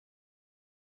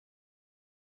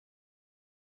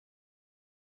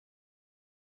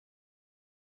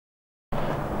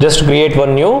Just create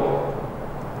one new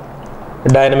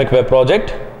dynamic web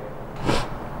project,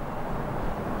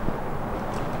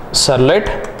 Servlet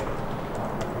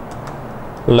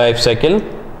lifecycle.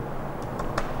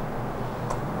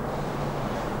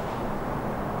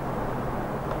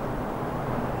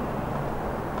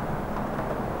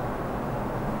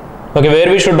 Okay,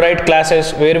 where we should write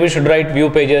classes, where we should write view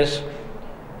pages.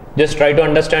 Just try to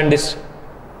understand this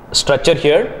structure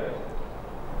here.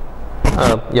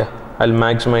 Yeah, I'll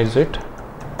maximize it.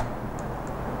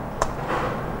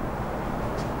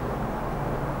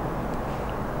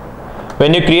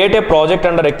 When you create a project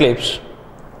under Eclipse,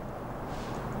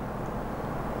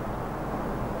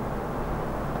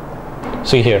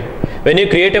 see here, when you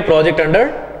create a project under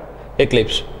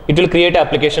Eclipse, it will create an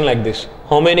application like this.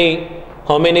 How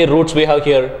many routes we have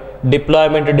here?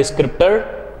 Deployment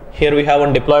descriptor. Here we have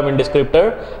one deployment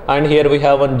descriptor, and here we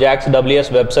have one JAX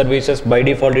WS web services. By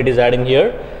default it is adding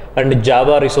here, and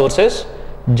Java resources,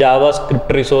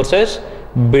 JavaScript resources,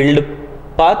 build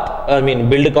path,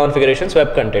 build configurations,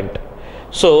 web content.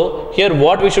 So here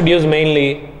what we should use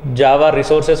mainly, Java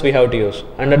resources we have to use.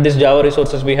 Under this Java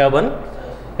resources we have one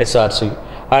SRC,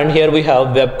 and here we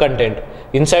have web content.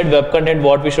 Inside web content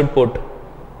what we should put?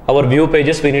 Our view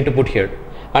pages we need to put here,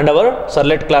 and our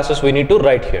Servlet classes we need to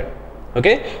write here.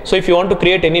 Okay, so if you want to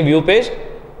create any view page,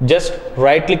 just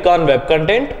right click on web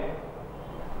content,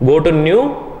 go to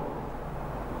new,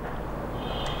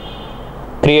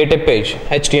 create a page,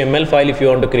 HTML file. If you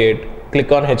want to create, click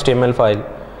on HTML file.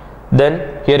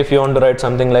 Then here if you want to write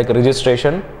something like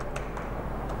registration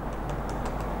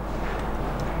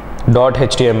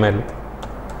 .html,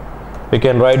 we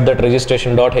can write that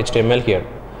registration.html here.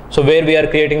 So where we are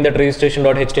creating that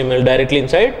registration.html? Directly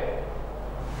inside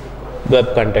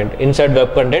web content. Inside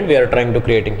web content we are trying to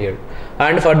creating here.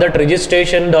 And for that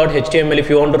registration.html, if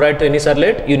you want to write to any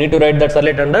Servlet, you need to write that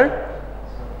Servlet under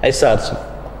SRC.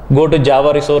 Go to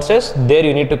Java resources, there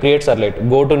you need to create Servlet.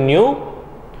 Go to new,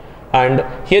 and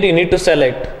here you need to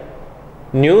select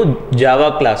new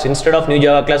Java class. Instead of new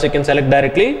Java class, you can select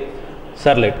directly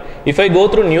Servlet. If I go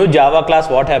through new Java class,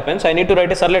 what happens? I need to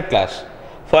write a Servlet class.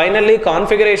 Finally,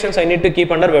 configurations I need to keep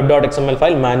under web.xml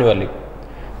file manually.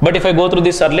 But if I go through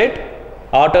this Servlet,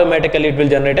 automatically it will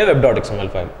generate a web.xml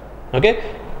file. Okay,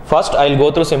 first I'll go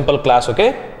through simple class.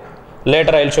 Okay,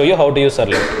 later I'll show you how to use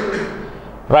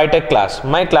Servlet. Write a class.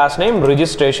 My class name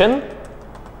registration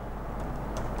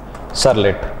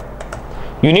Servlet.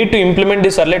 You need to implement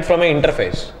this Servlet from an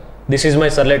interface. This is my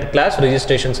Servlet class,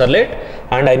 registration Servlet,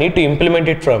 and I need to implement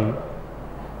it from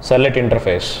Servlet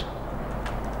interface.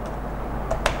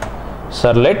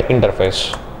 Servlet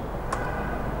interface.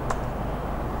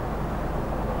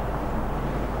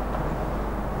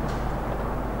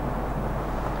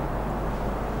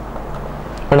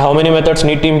 And how many methods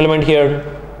need to implement here?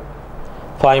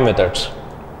 5 methods.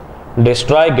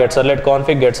 Destroy, get Servlet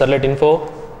config, get Servlet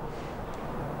info.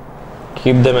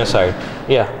 Keep them aside.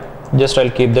 Yeah, just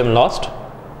I'll keep them lost.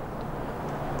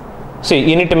 See,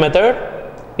 init method.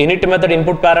 Init method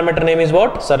input parameter name is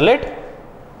what? Servlet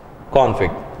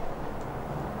config.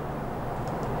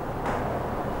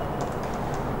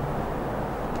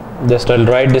 Just I'll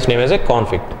write this name as a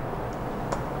config.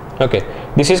 Okay,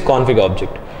 this is config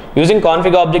object. Using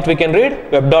config object we can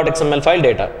read web.xml file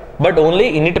data, but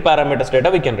only init parameters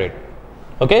data we can read.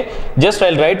 Okay, just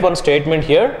I'll write one statement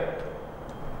here.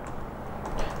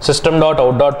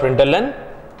 System.out.println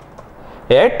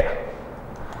at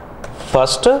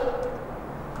first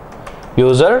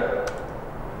user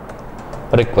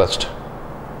request,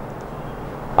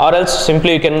 or else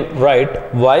simply you can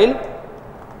write while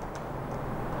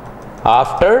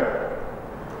after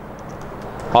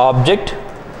object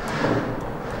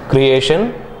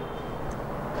creation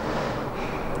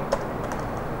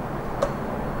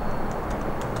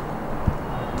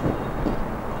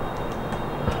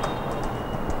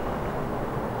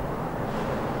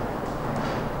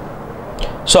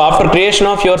so after creation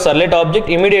of your Servlet object,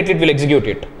 immediately it will execute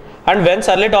it. And when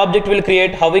Servlet object will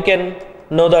create, how we can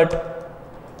know that?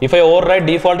 If I override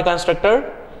default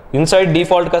constructor, inside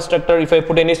default constructor if I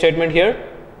put any statement here,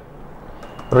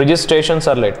 registration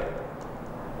Servlet.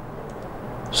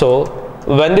 So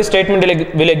when this statement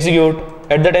will execute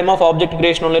at the time of object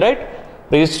creation only, right?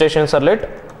 Registration Servlet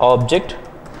object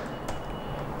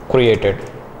created.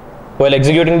 While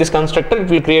executing this constructor, it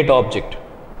will create object.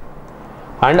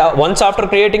 And once after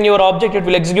creating your object, it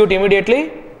will execute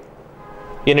immediately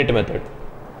init method.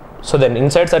 So then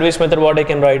inside service method what I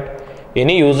can write?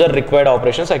 Any user required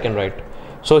operations I can write.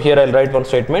 So here I'll write one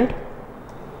statement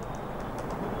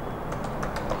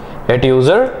at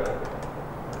user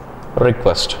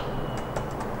request.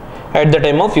 At the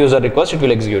time of user request it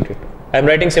will execute it. I am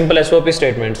writing simple SOP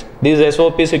statements. These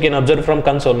SOPs you can observe from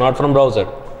console, not from browser.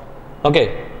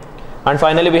 Okay. And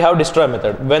finally we have destroy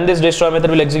method. When this destroy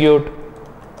method will execute?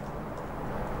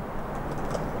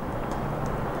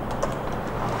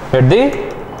 At the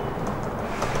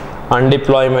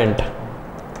undeployment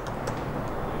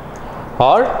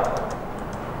or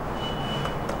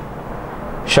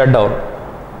shutdown.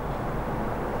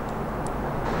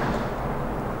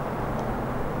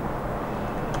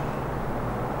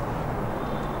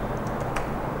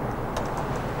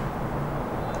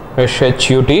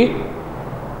 SHUT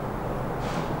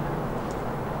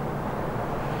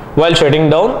while shutting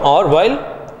down or while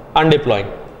undeploying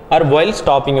or while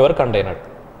stopping your container.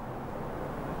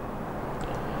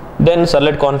 Then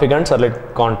servlet config and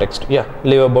servlet context. Yeah,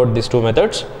 leave about these two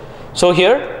methods. So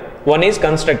here one is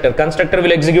constructor. Constructor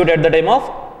will execute at the time of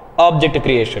object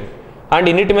creation, and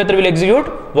init method will execute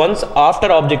once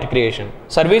after object creation.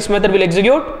 Service method will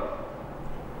execute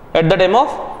at the time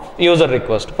of user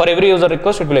request. For every user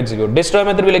request it will execute. Destroy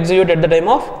method will execute at the time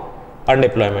of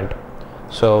undeployment.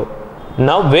 So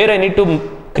now where I need to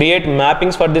create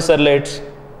mappings for the servlets?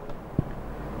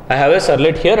 I have a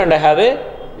servlet here and I have a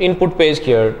input page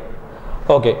here.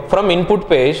 Okay, from input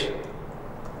page,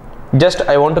 just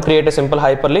I want to create a simple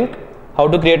hyperlink. How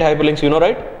to create hyperlinks, you know,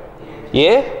 right?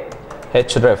 A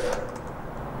href.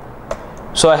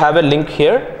 So I have a link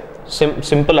here,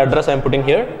 simple address I am putting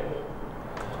here,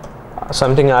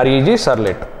 something reg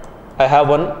servlet. I have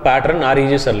one pattern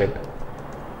reg servlet.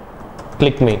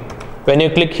 Click me. When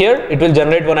you click here, it will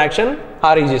generate one action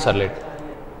reg servlet.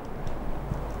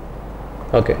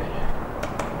 Okay.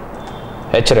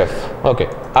 href. Okay.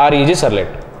 reg servlet.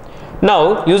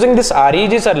 Now using this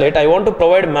reg servlet, I want to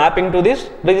provide mapping to this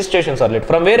registration servlet.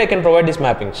 From where I can provide these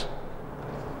mappings?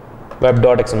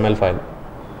 Web.xml file.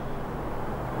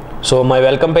 So my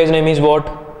welcome page name is what?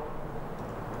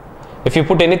 If you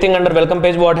put anything under welcome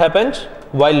page, what happens?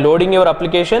 While loading your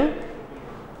application,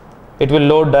 it will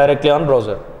load directly on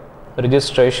browser.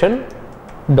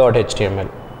 Registration.html.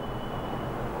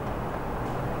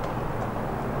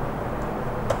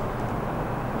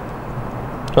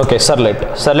 Okay,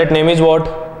 servlet. Servlet name is what?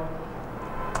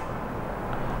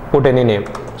 Put any name,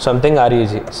 something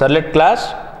reg. Servlet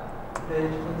class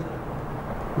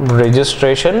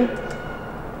registration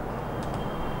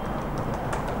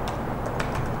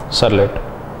servlet.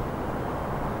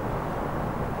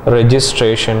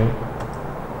 Registration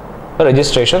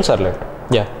servlet.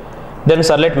 Yeah. Then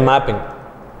servlet mapping.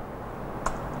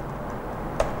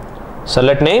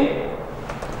 Servlet name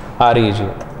reg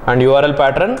and URL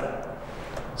pattern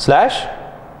 /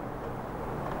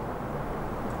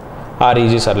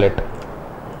 reg servlet.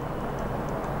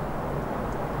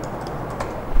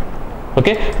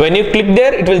 Okay, when you click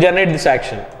there, it will generate this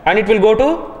action and it will go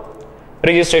to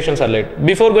registration servlet.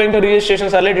 Before going to registration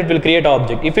servlet, it will create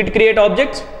object. If it create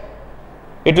objects,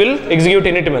 it will execute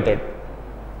init method.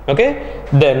 Okay,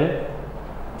 then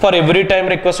for every time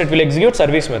request it will execute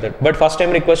service method, but first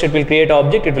time request it will create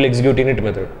object, it will execute init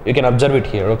method. You can observe it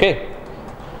here. Okay,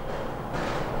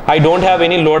 I don't have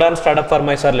any load on startup for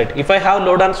my servlet. If I have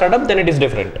load on startup, then it is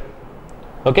different.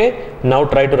 Okay, now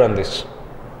try to run this.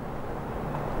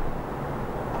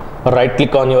 Right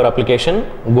click on your application,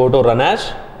 go to run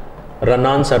as, run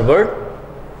on server,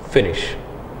 finish.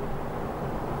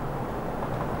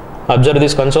 Observe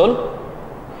this console.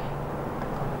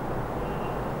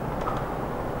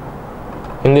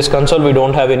 In this console we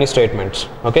don't have any statements.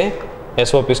 Okay,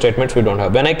 SOP statements we don't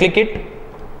have. When I click it,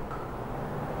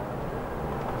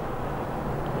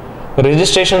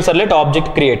 registration servlet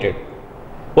object created.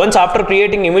 Once after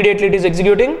creating, immediately it is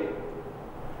executing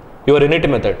your init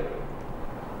method.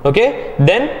 Okay,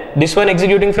 then this one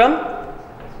executing from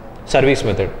service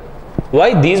method.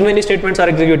 Why these many statements are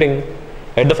executing?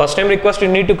 At the first time request you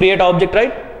need to create object,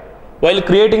 right? While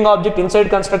creating object inside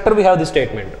constructor we have this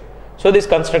statement. So this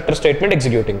constructor statement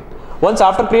executing. Once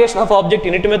after creation of object,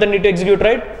 init method need to execute,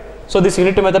 right? So this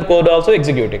init method code also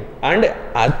executing, and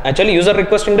actually user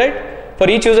requesting, right? For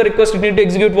each user request you need to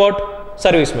execute what?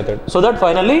 Service method. So that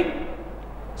finally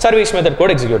service method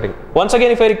code executing. Once again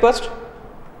if I request,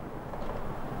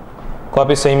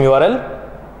 copy same URL,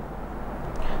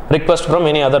 request from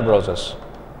any other browsers.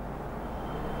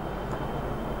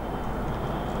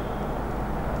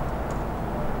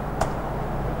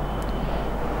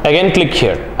 Again click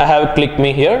here. I have click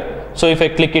me here. So if I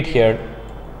click it here,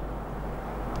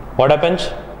 what happens?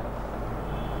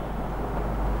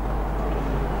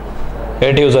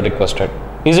 Get user requested.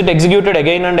 Is it executed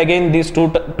again and again these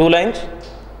two lines?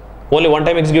 Only one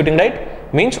time executing,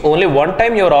 right? Means only one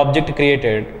time your object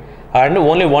created and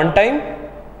only one time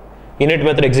init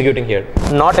method executing here.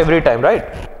 Not every time, right?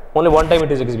 only one time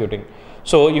it is executing.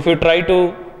 So if you try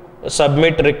to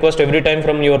submit request every time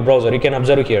from your browser, you can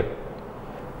observe here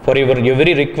for your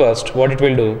every request what it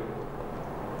will do.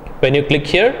 When you click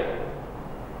here,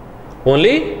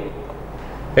 only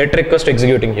get request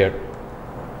executing here.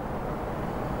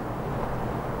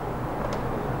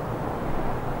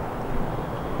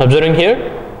 Observing here,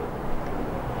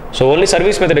 so only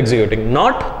service method executing,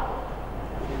 not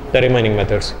the remaining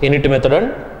methods, init method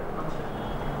and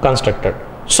constructor.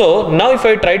 So now if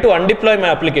I try to undeploy my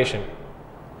application,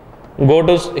 go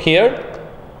to here,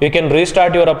 you can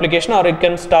restart your application or you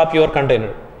can stop your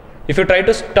container. If you try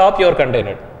to stop your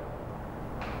container,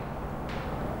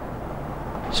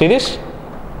 see this,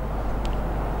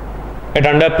 at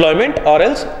undeployment or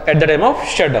else at the time of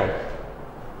shutdown.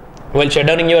 While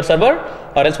shutdowning your server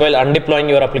or else while undeploying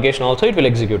your application also it will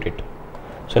execute it.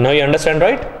 So now you understand,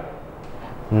 right?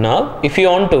 Now if you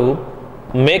want to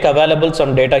make available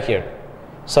some data here,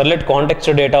 servlet context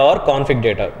data or config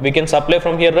data, we can supply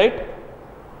from here, right?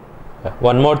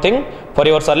 One more thing, for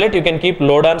your servlet you can keep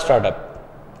load on startup.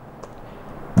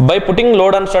 By putting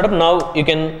load on startup, now you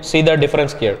can see the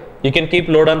difference here. You can keep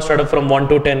load on startup from 1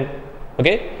 to 10,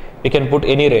 okay? You can put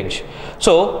any range.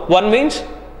 So 1 means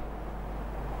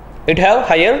it have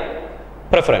higher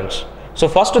preference. So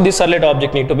first this servlet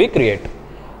object need to be created.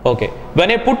 Okay,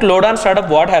 when I put load on startup,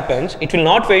 what happens? It will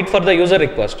not wait for the user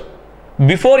request.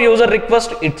 Before user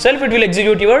request itself, it will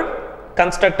execute your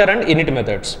constructor and init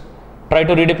methods. Try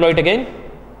to redeploy it again.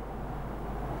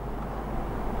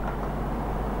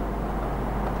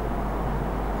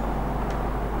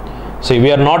 See,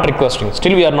 we are not requesting,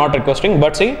 still we are not requesting,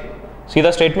 but see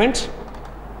the statements.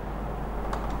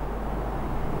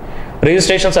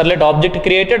 Registration servlet object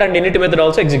created and init method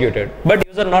also executed, but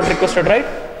user not requested, right?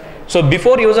 So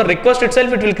before user request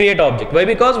itself, it will create object. Why?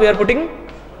 Because we are putting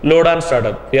load on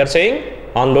startup. We are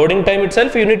saying on loading time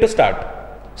itself you need to start.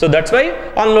 So that's why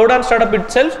on load on startup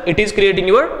itself it is creating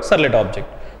your servlet object.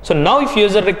 So now if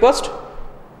user request,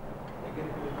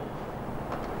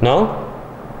 now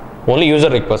only user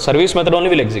request, service method only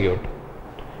will execute.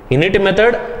 Init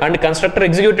method and constructor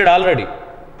executed already.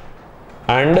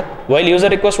 And while user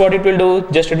request, what it will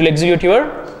do? Just it will execute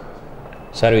your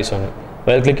service only.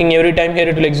 While clicking every time here,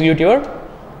 it will execute your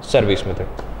service method.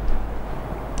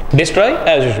 Destroy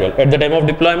as usual at the time of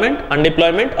deployment,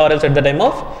 undeployment, or else at the time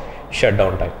of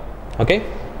shutdown time. Okay?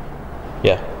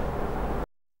 Yeah.